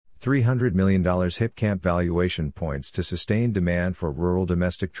$300 million HipCamp valuation points to sustained demand for rural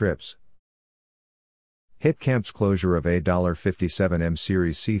domestic trips. HipCamp's closure of a $57M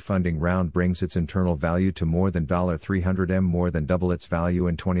Series C funding round brings its internal value to more than $300M, more than double its value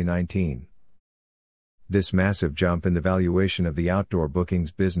in 2019. This massive jump in the valuation of the outdoor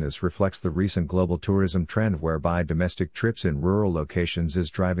bookings business reflects the recent global tourism trend whereby domestic trips in rural locations is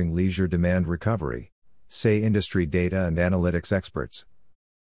driving leisure demand recovery, say industry data and analytics experts.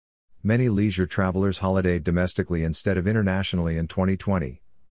 Many leisure travelers holidayed domestically instead of internationally in 2020.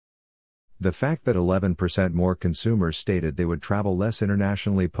 The fact that 11% more consumers stated they would travel less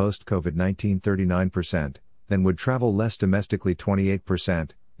internationally post-COVID-19, 39%, than would travel less domestically,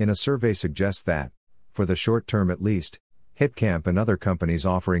 28%, in a survey suggests that, for the short term at least, HipCamp and other companies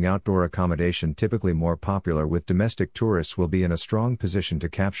offering outdoor accommodation typically more popular with domestic tourists will be in a strong position to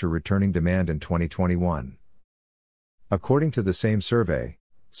capture returning demand in 2021. According to the same survey,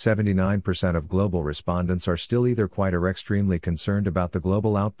 79% of global respondents are still either quite or extremely concerned about the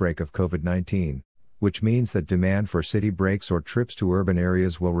global outbreak of COVID-19, which means that demand for city breaks or trips to urban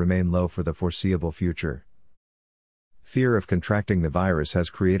areas will remain low for the foreseeable future. Fear of contracting the virus has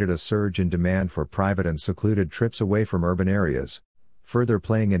created a surge in demand for private and secluded trips away from urban areas, further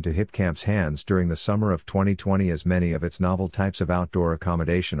playing into HipCamp's hands during the summer of 2020 as many of its novel types of outdoor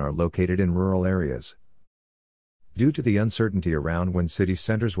accommodation are located in rural areas. Due to the uncertainty around when city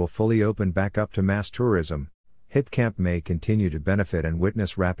centers will fully open back up to mass tourism, HipCamp may continue to benefit and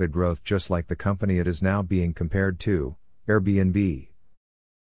witness rapid growth just like the company it is now being compared to, Airbnb.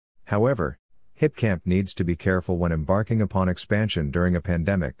 However, HipCamp needs to be careful when embarking upon expansion during a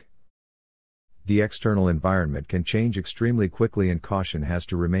pandemic. The external environment can change extremely quickly and caution has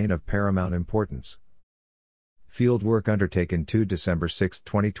to remain of paramount importance. Fieldwork undertaken 2 December 6,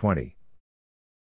 2020.